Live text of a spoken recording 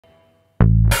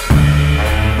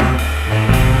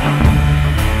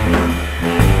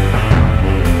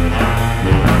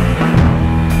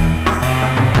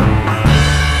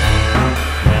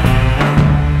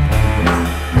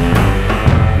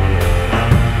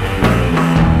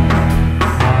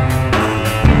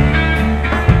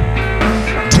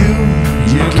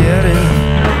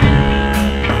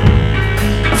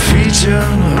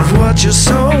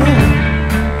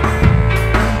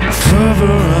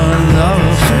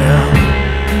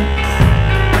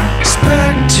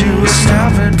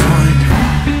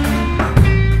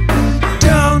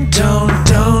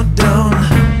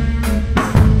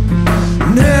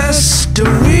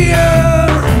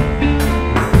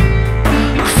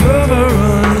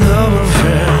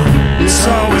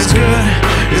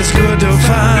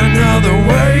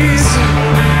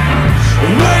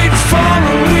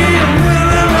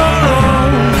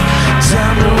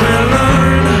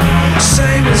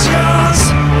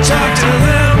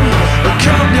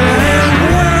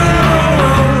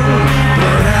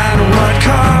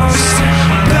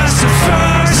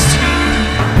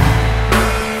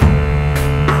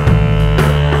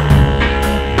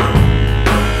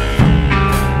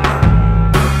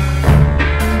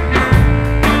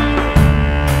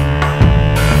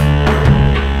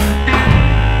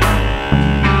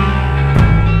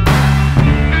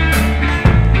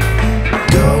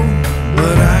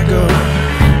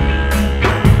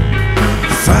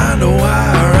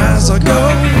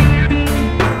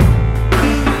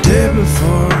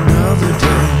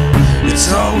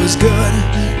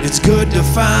it's good to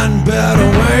find better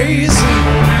ways.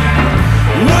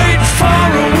 Wait for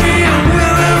a wheel,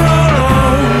 will it roll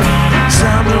on?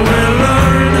 Time to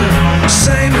relearn,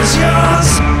 same as yours.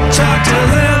 Talk to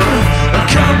them,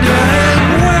 come to him,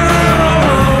 will it roll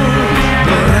on?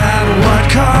 But at what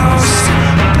cost?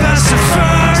 Best at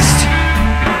first.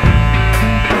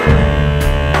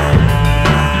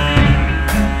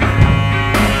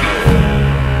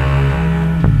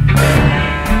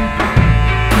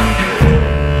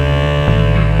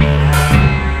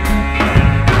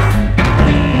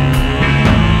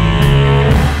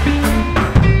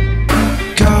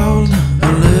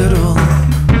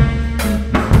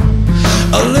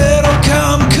 A little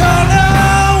come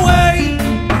away.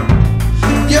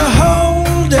 You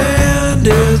hold and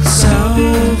it's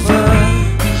over.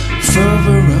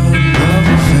 Fervor, a love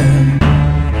affair.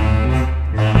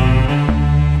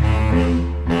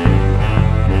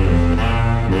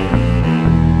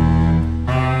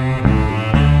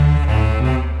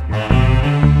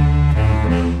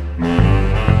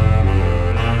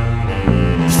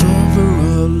 Fervor,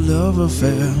 a love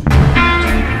affair.